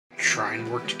try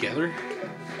and work together?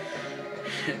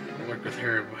 Work with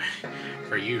her,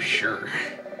 but are you sure?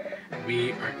 Are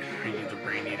you the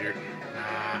brain eater?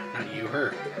 Nah, not you,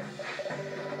 her.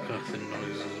 The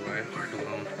noises away, work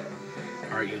alone.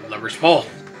 Are you lover's pole?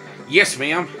 Yes,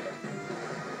 ma'am.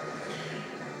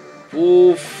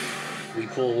 Oof, we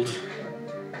pulled.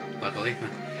 Luckily,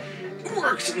 it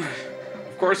works.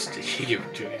 Of course, you give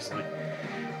it too easily.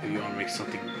 If you want to make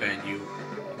something bend, you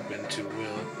bend to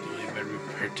will. You better be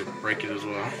prepared to break it as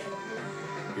well.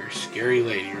 You're a scary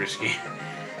lady, Risky.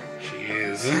 She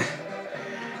is.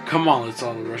 Come on, let's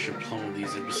all rush and pummel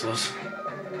these imbeciles.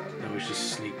 Then we should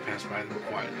sneak past by them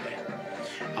quietly.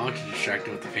 I want you to distract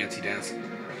them with the fancy dance.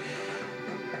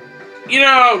 You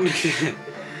know!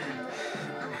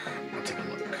 I'll take a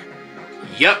look.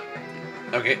 Yep.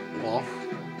 Okay, well.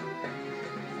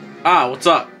 Ah, what's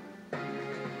up?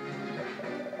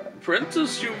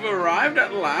 Princess, you've arrived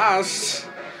at last.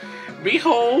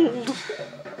 Behold!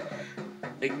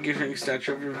 A glittering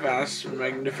statue of your vast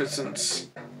magnificence.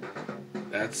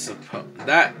 That's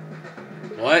that.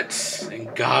 What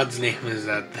in God's name is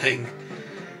that thing?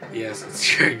 Yes,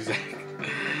 it's your exact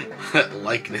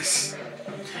likeness.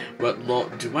 But lol,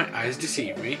 do my eyes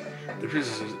deceive me? The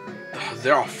princesses,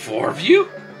 there are 4 of you?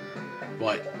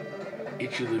 What?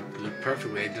 Each of you look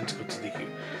perfectly identical to the you.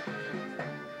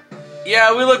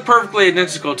 Yeah, we look perfectly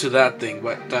identical to that thing,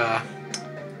 but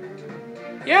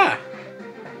yeah.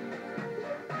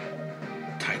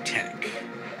 Titanic.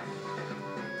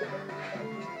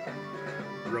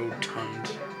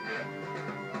 Rotund.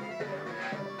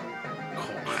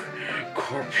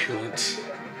 Corpulent.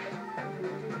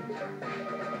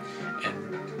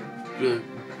 And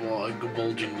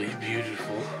bulgingly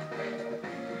beautiful.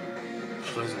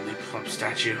 Pleasantly plump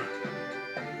statue.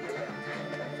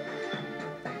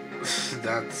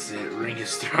 That's it. Ring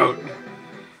his throat.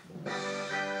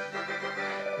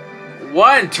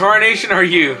 What in tarnation are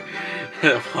you?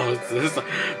 What's this?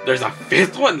 There's a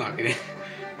 5th one? Not kidding.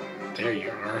 There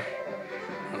you are.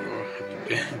 How long have you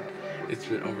been? It's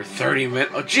been over 30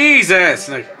 minutes. Oh, Jesus!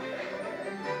 Like,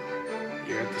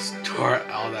 you're at the store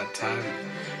all that time.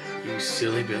 You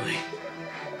silly Billy.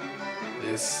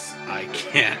 This, I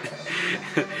can't.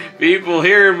 People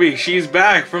hear me. She's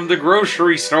back from the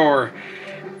grocery store.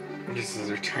 This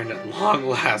is returned at long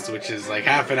last, which is like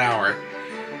half an hour.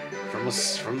 From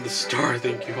the store,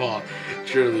 thank you all.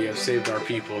 Surely you have saved our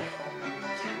people.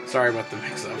 Sorry about the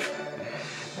mix-up.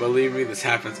 Believe me, this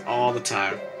happens all the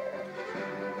time.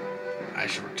 I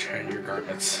shall return your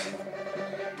garments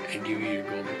and give you your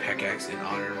golden pickaxe in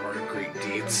honor of our great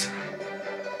deeds.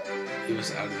 Leave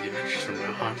us out of the adventures from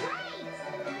now on.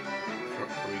 Where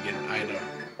we get an item.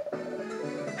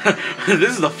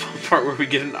 This is the fun part where we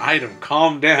get an item.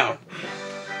 Calm down.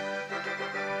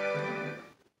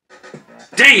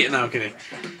 Dang it! No, I'm kidding.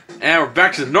 And we're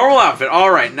back to the normal outfit.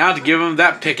 Alright, now to give him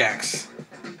that pickaxe.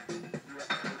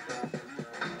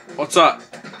 What's up?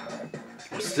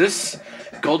 What's this?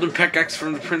 Golden pickaxe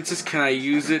from the princess. Can I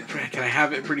use it? Can I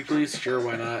have it, pretty please? Sure,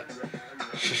 why not?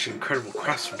 Such incredible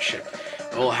craftsmanship.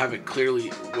 I will have it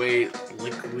clearly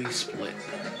liquidly split.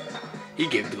 He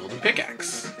gave the golden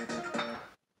pickaxe.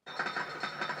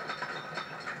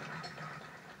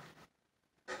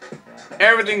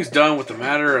 Everything's done with a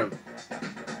matter of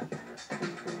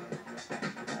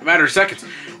seconds.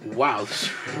 Wow,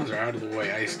 the roads are out of the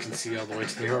way. I can see all the way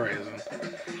to the horizon.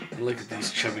 Look at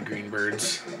these chubby green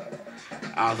birds.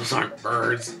 Ah, those aren't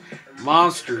birds.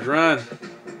 Monsters, run.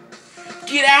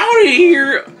 Get out of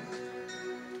here!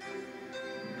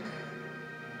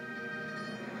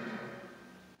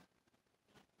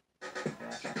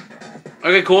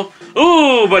 Okay, cool.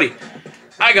 Ooh, buddy.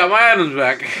 I got my items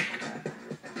back.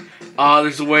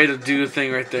 There's a way to do a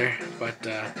thing right there, but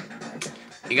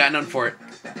you got none for it.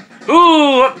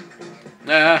 Ooh!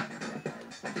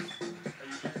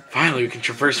 Finally, we can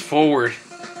traverse forward.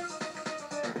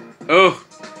 Oh.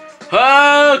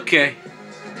 Okay.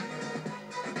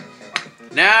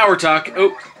 Now we're talking.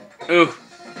 Oh. Oh.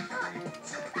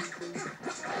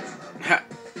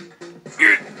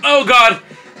 Oh, God.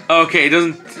 Okay, it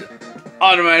doesn't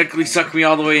automatically suck me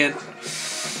all the way in.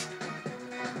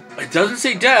 It doesn't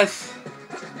say death.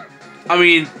 I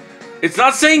mean, it's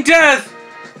not saying death.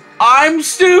 I'm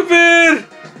stupid.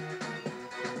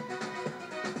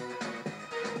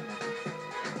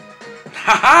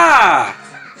 Haha.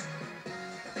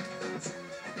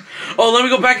 Oh, let me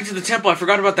go back into the temple. I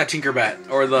forgot about that Tinker Bat.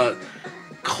 Or the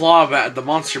Claw Bat, the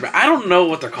Monster Bat. I don't know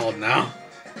what they're called now.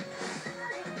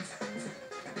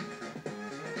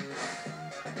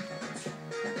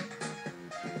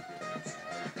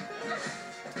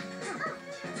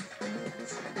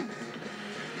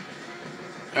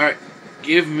 Alright.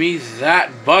 Give me that,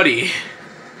 buddy.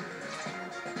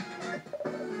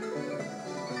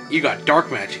 You got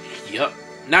dark magic. Yup.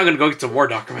 Now I'm gonna go get some more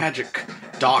dark magic.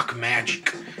 Dark magic.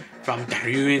 From the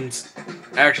ruins.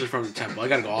 Actually, from the temple. I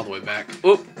gotta go all the way back.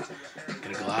 Oop.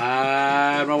 Gonna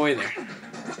glide my way there.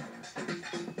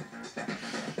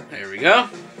 There we go.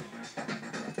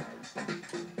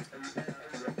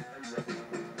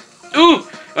 Ooh!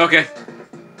 Okay.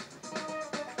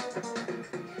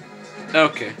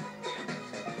 Okay.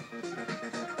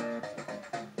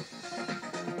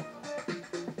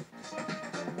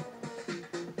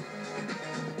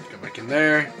 Go back in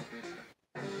there.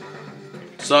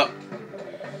 What's up?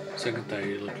 Second thought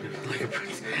you look like a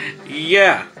prince.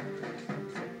 Yeah.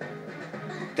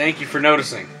 Thank you for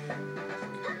noticing.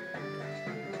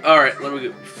 Alright, let me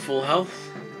get full health.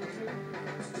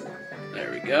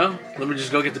 There we go. Let me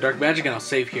just go get the dark magic and I'll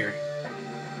save here.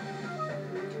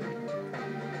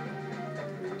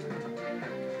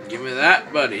 Give me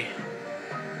that, buddy.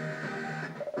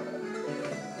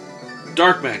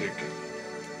 Dark magic.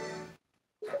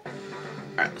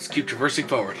 Alright, let's keep traversing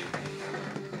forward.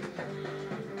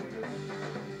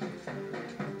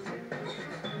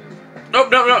 Nope,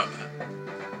 no, no.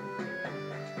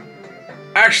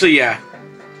 Actually, yeah.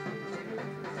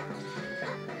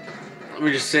 Let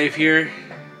me just save here.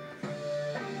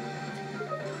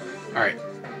 Alright.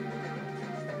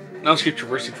 Now let's keep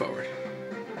traversing forward.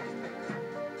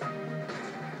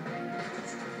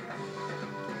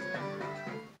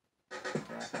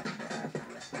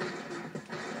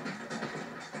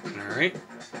 Alright.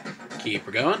 Keep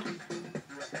her going.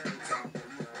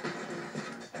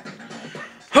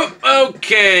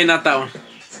 Okay, not that one.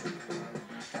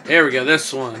 There we go,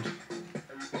 this one.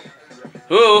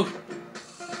 Ooh.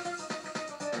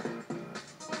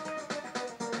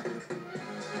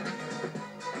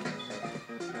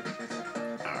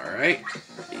 Alright.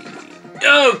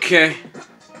 Okay.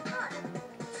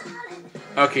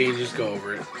 Okay, you just go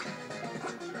over it.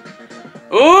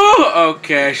 Ooh!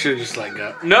 Okay, I should have just let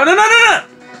go. No, no, no, no, no!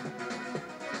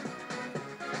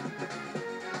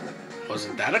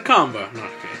 Wasn't that a combo? No,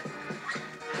 okay.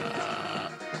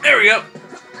 There we go.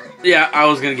 Yeah, I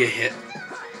was gonna get hit.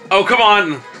 Oh, come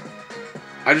on!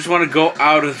 I just want to go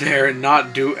out of there and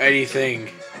not do anything.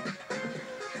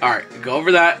 Alright, go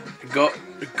over that. Go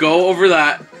over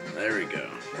that. There we go.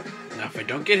 Now, if I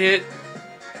don't get hit,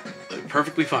 I'll be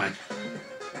perfectly fine.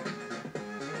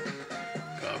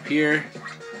 Go up here.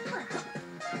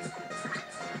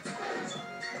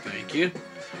 Thank you.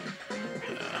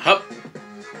 Hup.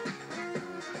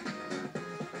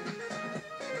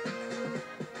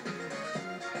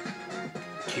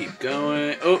 Keep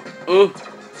going. Oh, oh.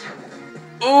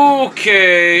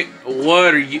 Okay.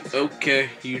 What are you? Okay.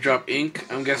 You drop ink,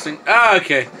 I'm guessing. Ah,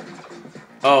 okay.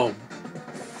 Oh.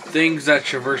 Things that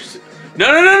traverse.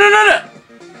 No, no, no, no, no,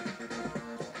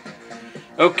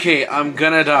 no. Okay, I'm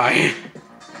gonna die.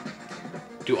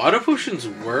 Do auto potions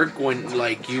work when,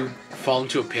 like, you fall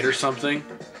into a pit or something?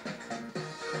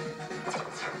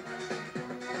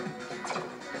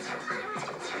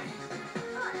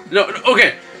 No,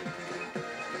 okay.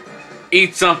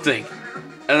 Eat something.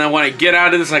 And then when I get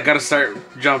out of this, I gotta start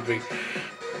jumping.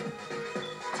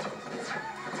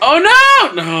 Oh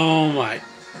no! No, my.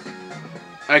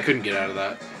 I couldn't get out of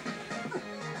that.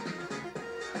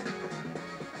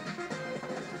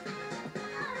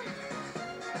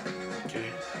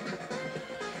 Okay.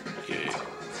 Okay.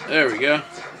 There we go.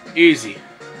 Easy.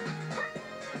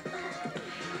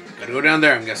 Gotta go down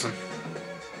there, I'm guessing.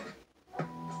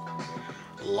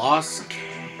 Lost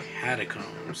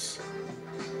Catacombs.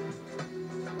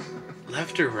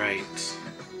 Left or right?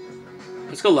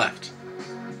 Let's go left.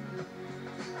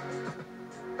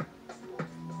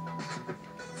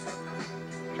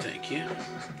 Thank you.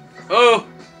 Oh!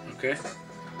 Okay.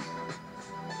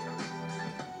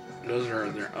 Those are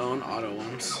their own auto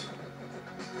ones.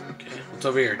 Okay, what's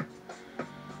over here?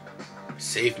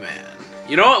 Save man.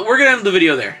 You know what? We're gonna end the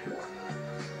video there.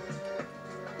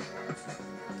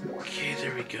 Okay,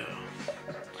 there we go.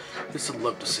 This I'd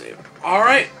love to save.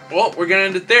 Alright, well, we're gonna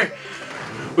end it there.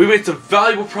 We made some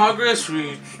valuable progress.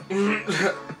 We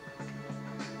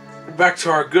back to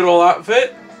our good old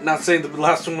outfit. Not saying the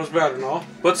last one was bad and all,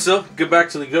 but still, get back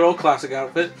to the good old classic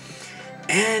outfit.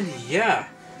 And yeah,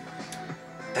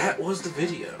 that was the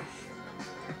video.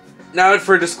 Now,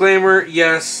 for a disclaimer,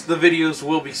 yes, the videos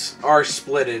are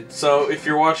splitted. So if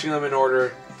you're watching them in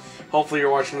order, hopefully you're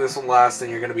watching this one last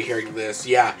and you're gonna be hearing this.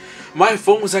 Yeah, my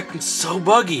phone was acting so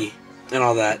buggy and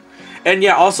all that. And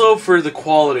yeah, also for the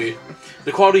quality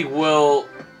will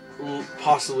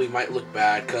possibly might look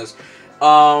bad because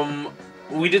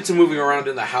we did some moving around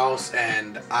in the house,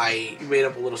 and I made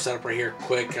up a little setup right here,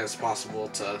 quick as possible,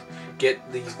 to get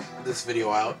this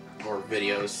video out, or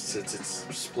videos, since it's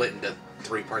split into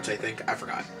 3 parts. I think I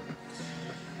forgot.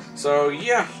 So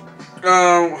yeah,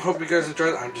 hope you guys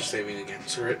enjoyed it. I'm just saving again.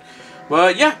 Screw it.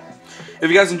 But yeah, if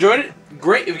you guys enjoyed it,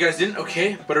 great. If you guys didn't,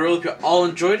 okay. But I really hope you all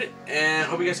enjoyed it, and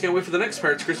hope you guys can't wait for the next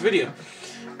Pirates Curse video.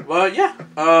 But yeah,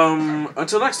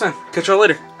 until next time, catch y'all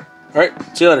later. All right,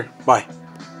 see you later. Bye.